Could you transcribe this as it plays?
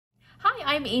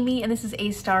I'm Amy and this is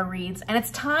A-Star Reads, and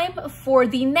it's time for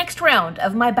the next round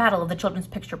of my battle of the children's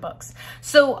picture books.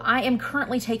 So I am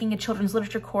currently taking a children's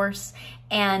literature course,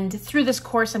 and through this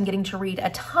course I'm getting to read a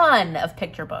ton of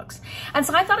picture books. And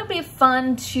so I thought it'd be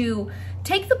fun to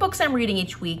take the books I'm reading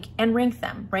each week and rank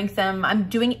them. I'm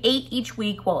doing 8 each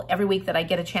week, well, every week that I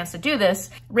get a chance to do this,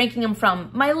 ranking them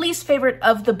from my least favorite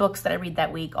of the books that I read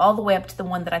that week, all the way up to the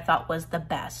one that I thought was the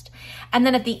best. And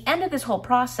then at the end of this whole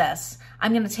process,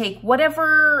 I'm gonna take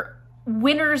whatever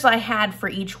winners I had for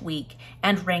each week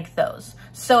and rank those.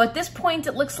 So at this point,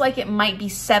 it looks like it might be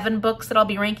 7 books that I'll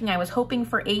be ranking. I was hoping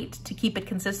for 8 to keep it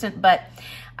consistent, but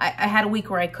I had a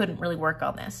week where I couldn't really work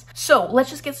on this. So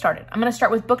let's just get started. I'm gonna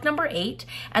start with book number 8,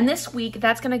 and this week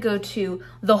that's gonna go to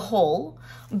The Hole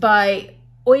by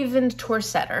Øyvind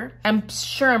Torseter. I'm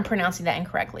sure I'm pronouncing that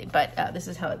incorrectly, but this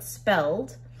is how it's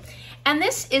spelled. And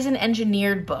this is an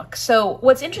engineered book. So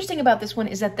what's interesting about this one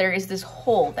is that there is this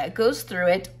hole that goes through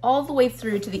it all the way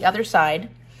through to the other side.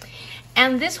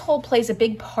 And this hole plays a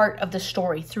big part of the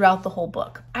story throughout the whole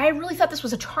book. I really thought this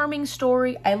was a charming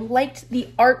story. I liked the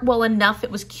art well enough.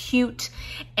 It was cute.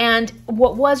 And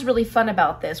what was really fun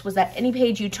about this was that any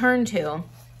page you turn to,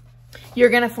 you're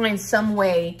gonna find some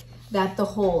way that the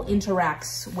hole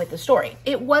interacts with the story.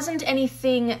 It wasn't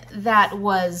anything that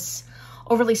was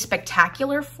overly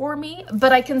spectacular for me,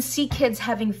 but I can see kids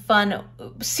having fun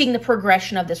seeing the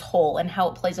progression of this hole and how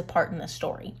it plays a part in the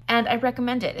story. And I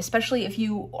recommend it, especially if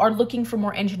you are looking for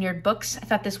more engineered books. I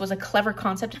thought this was a clever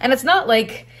concept. And it's not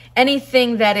like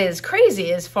anything that is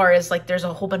crazy as far as like there's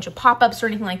a whole bunch of pop-ups or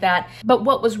anything like that. But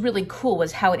what was really cool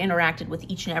was how it interacted with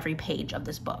each and every page of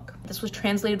this book. This was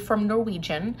translated from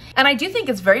Norwegian. And I do think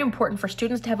it's very important for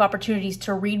students to have opportunities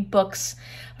to read books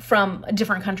from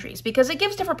different countries because it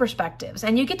gives different perspectives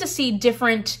and you get to see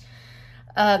different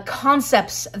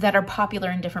concepts that are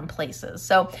popular in different places.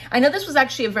 So I know this was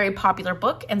actually a very popular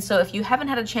book, and so if you haven't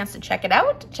had a chance to check it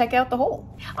out, check out The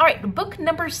Hole. All right, book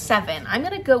number 7. I'm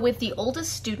gonna go with The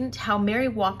Oldest Student, How Mary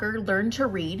Walker Learned to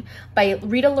Read by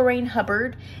Rita Lorraine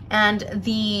Hubbard, and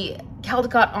the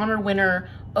Caldecott Honor winner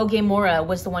Ogemura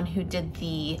was the one who did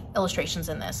the illustrations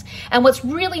in this. And what's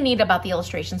really neat about the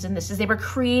illustrations in this is they were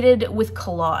created with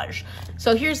collage.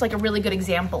 So here's like a really good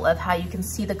example of how you can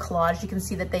see the collage. You can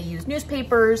see that they used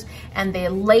newspapers and they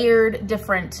layered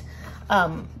different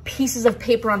pieces of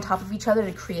paper on top of each other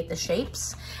to create the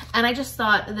shapes. And I just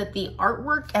thought that the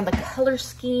artwork and the color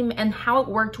scheme and how it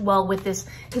worked well with this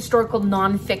historical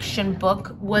nonfiction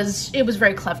book was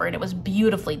very clever and it was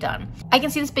beautifully done. I can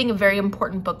see this being a very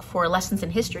important book for lessons in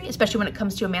history, especially when it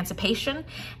comes to emancipation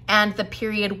and the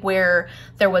period where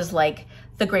there was like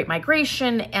the Great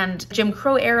Migration and Jim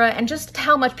Crow era, and just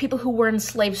how much people who were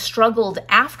enslaved struggled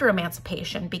after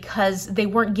emancipation because they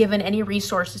weren't given any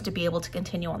resources to be able to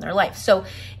continue on their life. So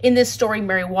in this story,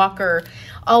 Mary Walker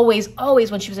always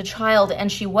when she was a child,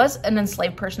 and she was an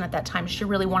enslaved person at that time, she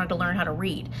really wanted to learn how to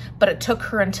read, but it took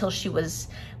her until she was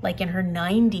like in her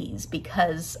 90s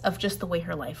because of just the way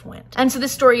her life went. And so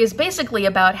this story is basically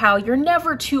about how you're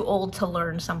never too old to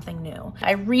learn something new.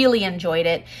 I really enjoyed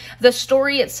it. The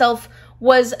story itself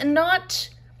was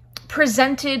not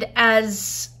presented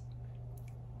as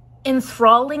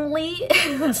enthrallingly,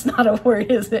 that's not a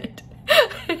word, is it?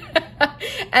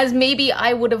 As maybe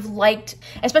I would have liked,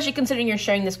 especially considering you're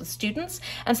sharing this with students.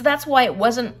 And so that's why it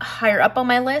wasn't higher up on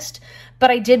my list, but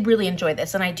I did really enjoy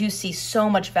this and I do see so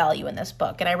much value in this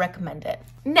book and I recommend it.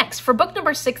 Next, for book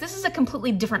number 6, this is a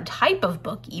completely different type of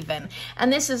book even.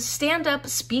 And this is Stand Up,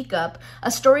 Speak Up,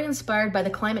 a story inspired by the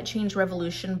climate change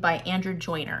revolution by Andrew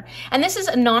Joyner. And this is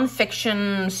a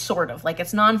nonfiction sort of, like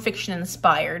it's nonfiction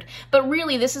inspired, but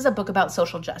really this is a book about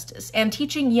social justice and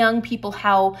teaching young people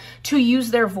how to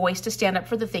use their voice to stand up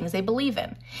for the things they believe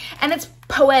in. And it's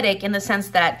poetic in the sense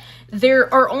that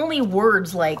there are only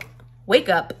words like wake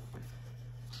up,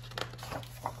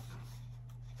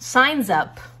 signs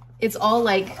up. It's all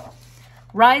like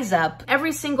rise up.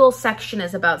 Every single section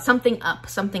is about something up,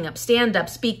 stand up,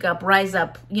 speak up, rise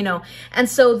up, you know. And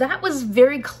so that was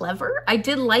very clever. I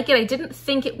did like it. I didn't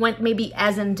think it went maybe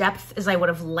as in depth as I would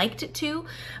have liked it to,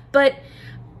 but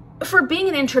for being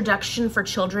an introduction for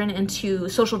children into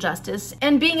social justice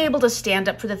and being able to stand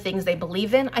up for the things they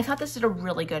believe in, I thought this did a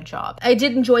really good job. I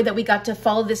did enjoy that we got to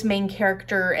follow this main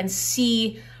character and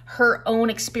see her own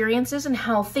experiences and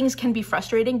how things can be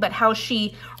frustrating, but how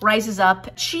she rises up.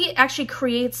 She actually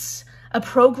creates a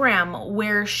program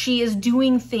where she is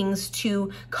doing things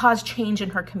to cause change in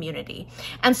her community.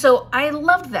 And so I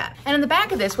loved that. And in the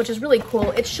back of this, which is really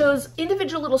cool, it shows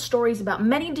individual little stories about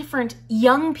many different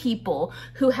young people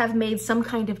who have made some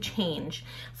kind of change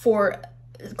for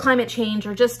climate change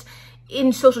or just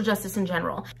in social justice in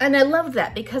general. And I love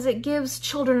that because it gives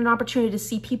children an opportunity to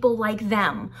see people like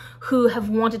them who have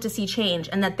wanted to see change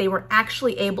and that they were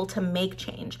actually able to make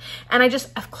change. And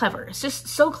clever. It's just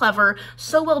so clever,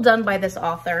 so well done by this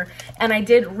author. And I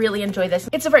did really enjoy this.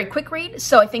 It's a very quick read,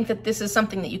 so I think that this is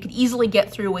something that you could easily get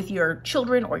through with your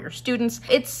children or your students.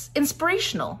 It's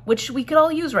inspirational, which we could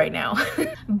all use right now.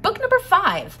 Book number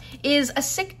 5 is A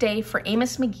Sick Day for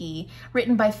Amos McGee,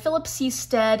 written by Philip C.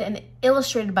 Stead and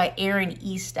illustrated by Irene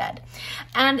E. Stead.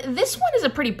 And this one is a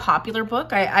pretty popular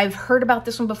book. I've heard about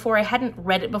this one before. I hadn't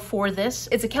read it before this.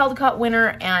 It's a Caldecott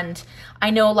winner, and I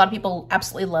know a lot of people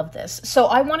absolutely love this. So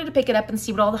I wanted to pick it up and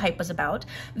see what all the hype was about.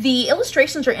 The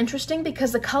illustrations are interesting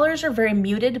because the colors are very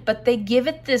muted, but they give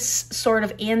it this sort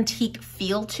of antique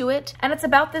feel to it. And it's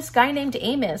about this guy named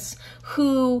Amos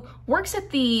who works at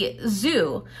the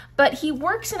zoo, but he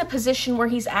works in a position where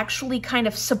he's actually kind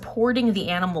of supporting the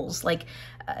animals, like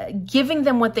giving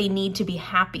them what they need to be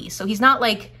happy. So he's not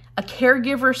like a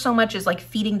caregiver so much as like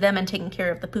feeding them and taking care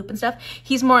of the poop and stuff.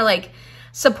 He's more like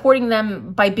supporting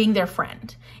them by being their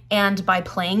friend and by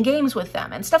playing games with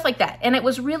them and stuff like that. And it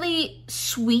was really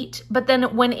sweet. But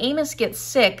then when Amos gets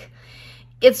sick,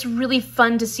 it's really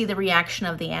fun to see the reaction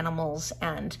of the animals.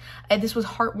 And this was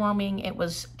heartwarming. It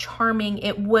was charming.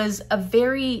 It was a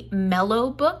very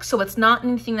mellow book. So it's not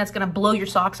anything that's going to blow your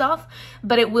socks off,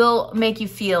 but it will make you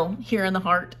feel here in the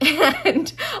heart.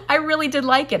 And I really did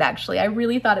like it, actually. I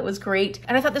really thought it was great.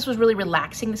 And I thought this was really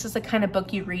relaxing. This is the kind of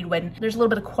book you read when there's a little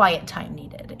bit of quiet time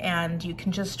needed. And you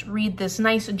can just read this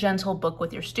nice, gentle book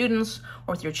with your students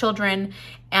or with your children.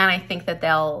 And I think that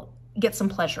they'll get some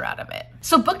pleasure out of it.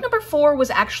 So book number 4 was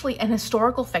actually an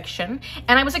historical fiction,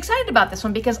 and I was excited about this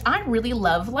one because I really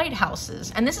love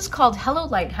lighthouses. And this is called Hello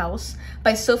Lighthouse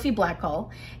by Sophie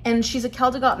Blackall, and she's a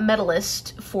Caldecott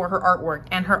medalist for her artwork,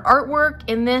 and her artwork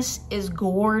in this is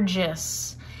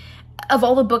gorgeous. Of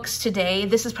all the books today,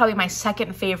 this is probably my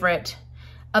second favorite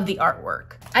of the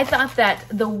artwork. I thought that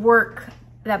the work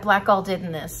that Blackall did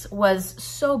in this was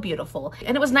so beautiful.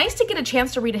 And it was nice to get a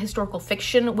chance to read a historical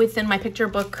fiction within my picture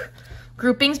book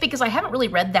groupings because I haven't really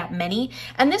read that many.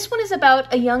 And this one is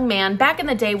about a young man back in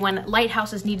the day when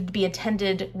lighthouses needed to be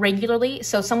attended regularly.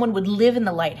 So someone would live in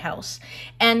the lighthouse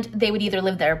and they would either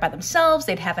live there by themselves,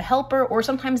 they'd have a helper, or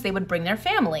sometimes they would bring their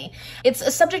family. It's a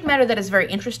subject matter that is very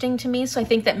interesting to me. So I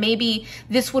think that maybe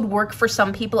this would work for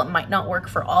some people. It might not work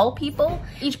for all people.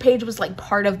 Each page was like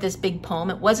part of this big poem.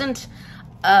 It wasn't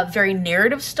a very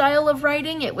narrative style of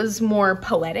writing. It was more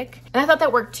poetic. And I thought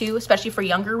that worked too, especially for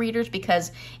younger readers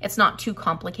because it's not too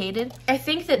complicated. I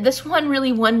think that this one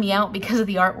really won me out because of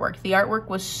the artwork. The artwork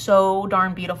was so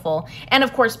darn beautiful. And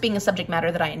of course, being a subject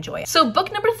matter that I enjoy. So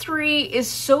book number 3 is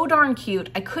so darn cute.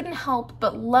 I couldn't help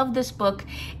but love this book.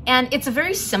 And it's a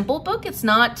very simple book. It's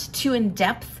not too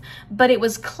in-depth, but it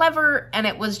was clever and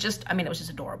it was just, I mean, it was just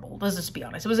adorable. Let's just be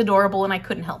honest. It was adorable and I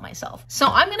couldn't help myself. So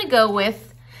I'm gonna go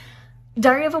with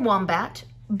Diary of a Wombat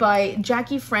by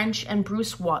Jackie French and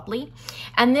Bruce Watley.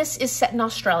 And this is set in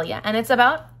Australia and it's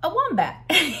about a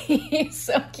wombat. He's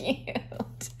so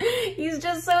cute. He's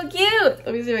just so cute. Let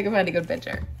me see if I can find a good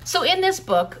picture. So in this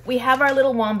book, we have our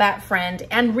little wombat friend,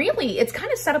 and really it's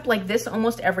kind of set up like this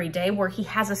almost every day where he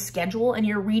has a schedule and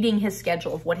you're reading his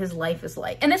schedule of what his life is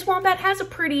like. And this wombat has a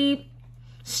pretty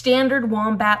standard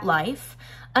wombat life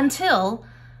until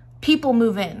people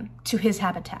move in to his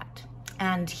habitat.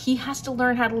 And he has to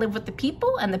learn how to live with the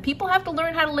people, and the people have to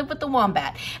learn how to live with the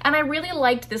wombat. And I really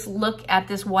liked this look at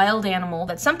this wild animal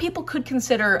that some people could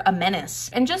consider a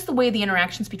menace. And just the way the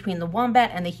interactions between the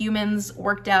wombat and the humans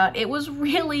worked out, it was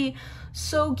really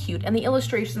so cute. And the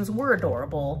illustrations were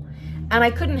adorable. And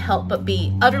I couldn't help but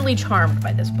be utterly charmed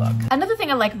by this book. Another thing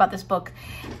I like about this book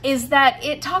is that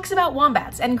it talks about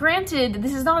wombats. And granted,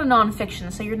 this is not a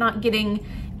nonfiction, so you're not getting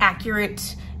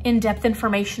accurate in-depth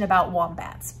information about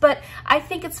wombats, but I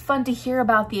think it's fun to hear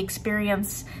about the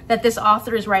experience that this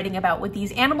author is writing about with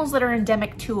these animals that are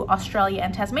endemic to Australia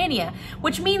and Tasmania,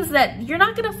 which means that you're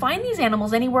not going to find these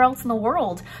animals anywhere else in the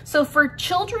world. So for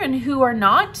children who are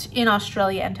not in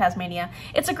Australia and Tasmania,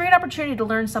 it's a great opportunity to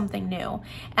learn something new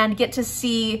and get to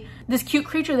see this cute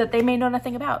creature that they may know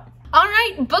nothing about. All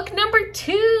right, book number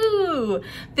 2.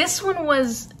 This one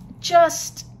was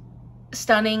just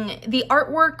stunning. The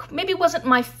artwork maybe wasn't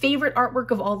my favorite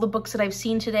artwork of all the books that I've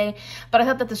seen today, but I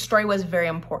thought that the story was very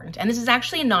important. And this is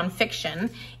actually a nonfiction.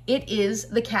 It is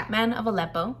The Catman of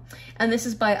Aleppo. And this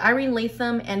is by Irene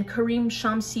Latham and Karim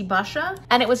Shamsi-Basha.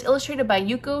 And it was illustrated by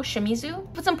Yuko Shimizu.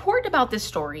 What's important about this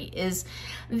story is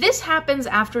this happens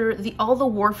after all the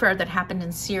warfare that happened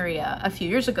in Syria a few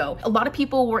years ago. A lot of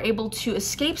people were able to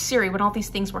escape Syria when all these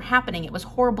things were happening. It was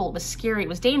horrible, it was scary, it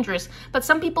was dangerous, but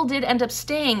some people did end up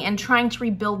staying and trying trying to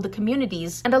rebuild the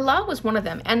communities, and Allah was one of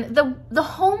them. And the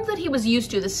home that he was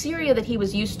used to, the Syria that he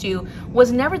was used to,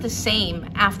 was never the same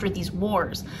after these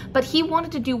wars. But he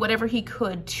wanted to do whatever he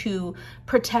could to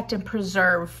protect and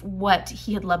preserve what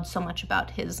he had loved so much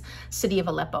about his city of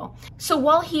Aleppo. So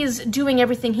while he's doing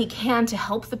everything he can to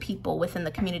help the people within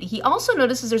the community, he also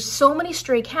notices there's so many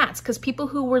stray cats because people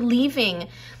who were leaving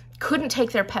couldn't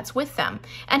take their pets with them.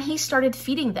 And he started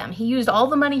feeding them. He used all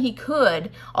the money he could,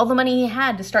 all the money he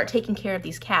had, to start taking care of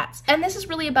these cats. And this is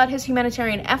really about his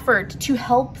humanitarian effort to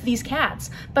help these cats.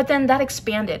 But then that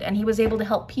expanded and he was able to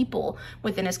help people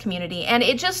within his community. And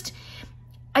it just,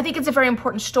 I think it's a very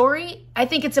important story. I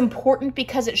think it's important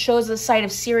because it shows a side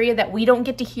of Syria that we don't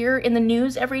get to hear in the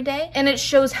news every day. And it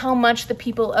shows how much the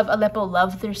people of Aleppo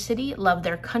love their city, love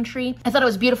their country. I thought it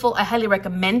was beautiful. I highly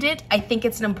recommend it. I think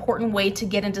it's an important way to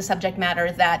get into subject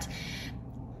matter that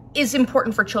is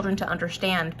important for children to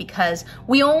understand, because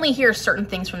we only hear certain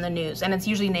things from the news and it's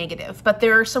usually negative, but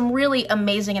there are some really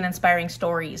amazing and inspiring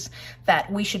stories that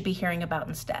we should be hearing about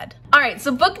instead. All right,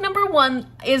 so book number 1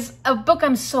 is a book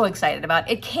I'm so excited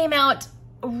about. It came out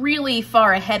really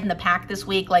far ahead in the pack this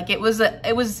week. Like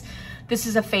this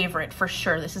is a favorite for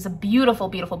sure. This is a beautiful,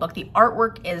 beautiful book. The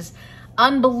artwork is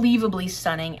unbelievably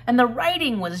stunning and the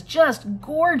writing was just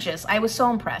gorgeous. I was so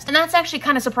impressed. And that's actually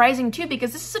kind of surprising too,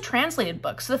 because this is a translated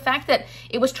book. So the fact that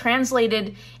it was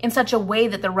translated in such a way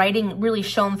that the writing really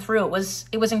shone through, it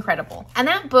was incredible. And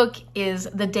that book is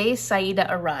The Day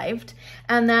Saida Arrived,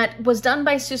 and that was done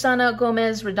by Susana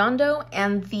Gomez Redondo,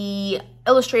 and the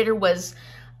illustrator was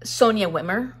Sonia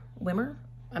Wimmer?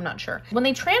 I'm not sure. When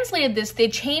they translated this, they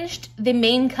changed the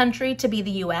main country to be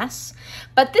the US,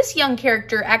 but this young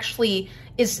character actually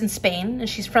is in Spain, and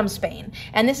she's from Spain.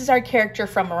 And this is our character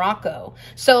from Morocco.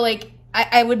 So like,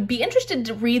 I would be interested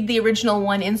to read the original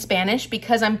one in Spanish,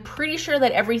 because I'm pretty sure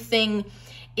that everything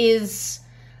is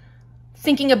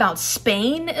thinking about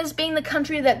Spain as being the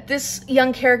country that this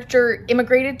young character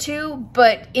immigrated to,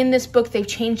 but in this book they've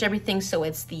changed everything so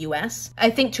it's the US, I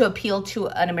think to appeal to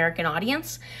an American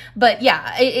audience. But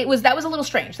yeah, that was a little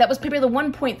strange. That was probably the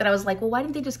one point that I was like, well, why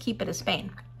didn't they just keep it as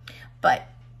Spain? But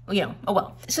you know, oh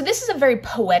well. So this is a very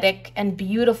poetic and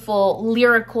beautiful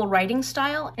lyrical writing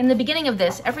style. In the beginning of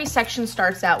this, every section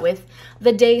starts out with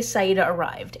 "The day Saida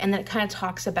arrived," and then it kind of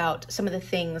talks about some of the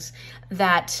things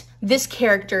that this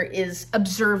character is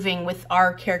observing with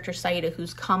our character Saida,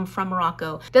 who's come from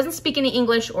Morocco, doesn't speak any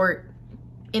English, or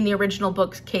in the original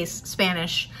book's case,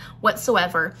 Spanish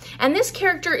whatsoever. And this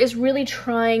character is really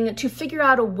trying to figure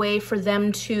out a way for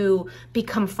them to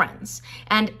become friends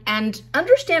and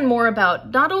understand more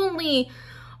about not only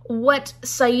what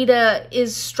Saida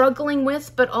is struggling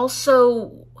with, but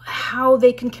also how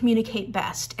they can communicate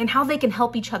best and how they can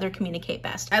help each other communicate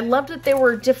best. I loved that there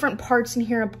were different parts in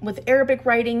here with Arabic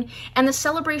writing, and the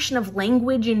celebration of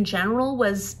language in general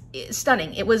was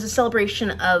stunning. It was a celebration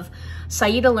of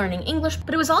Saida learning English,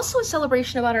 but it was also a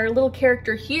celebration about our little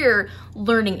character here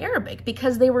learning Arabic,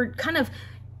 because they were kind of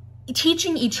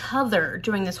teaching each other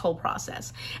during this whole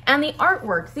process. And the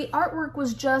artwork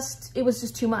was just, it was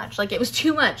just too much. Like, it was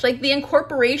too much. Like, the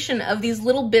incorporation of these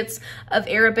little bits of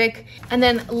Arabic and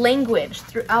then language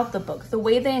throughout the book, the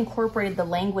way they incorporated the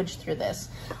language through this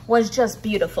was just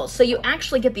beautiful. So you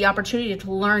actually get the opportunity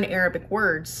to learn Arabic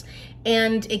words,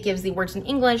 and it gives the words in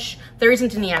English. There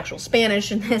isn't any actual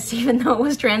Spanish in this, even though it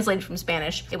was translated from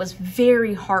Spanish. It was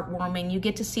very heartwarming. You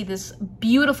get to see this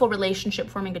beautiful relationship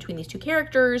forming between these two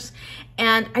characters.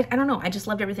 And I don't know, I just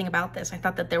loved everything about this. I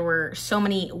thought that there were so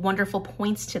many wonderful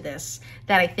points to this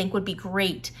that I think would be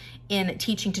great in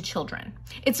teaching to children.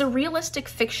 It's a realistic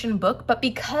fiction book, but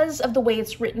because of the way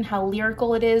it's written, how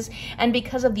lyrical it is, and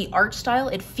because of the art style,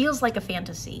 it feels like a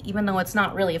fantasy, even though it's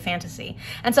not really a fantasy.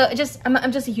 And so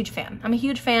I'm just a huge fan. I'm a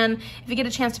huge fan. If you get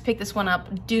a chance to pick this one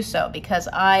up, do so, because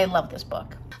I love this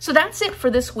book. So that's it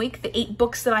for this week, the 8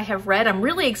 books that I have read. I'm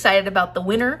really excited about the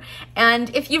winner.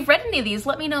 And if you've read any of these,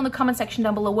 let me know in the comment section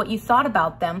down below what you thought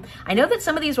about them. I know that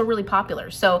some of these were really popular,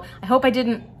 so I hope I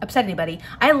didn't upset anybody.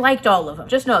 I liked all of them.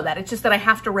 Just know that. It's just that I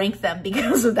have to rank them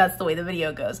because that's the way the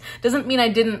video goes. Doesn't mean I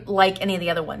didn't like any of the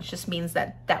other ones. Just means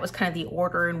that that was kind of the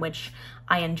order in which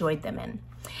I enjoyed them in.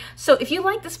 So if you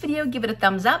like this video, give it a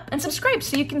thumbs up and subscribe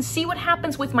so you can see what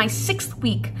happens with my 6th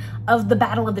week of the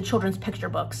Battle of the Children's Picture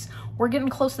Books. We're getting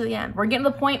close to the end. We're getting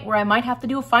to the point where I might have to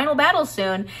do a final battle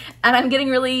soon, and I'm getting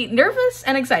really nervous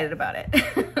and excited about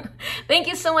it. Thank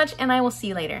you so much, and I will see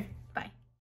you later.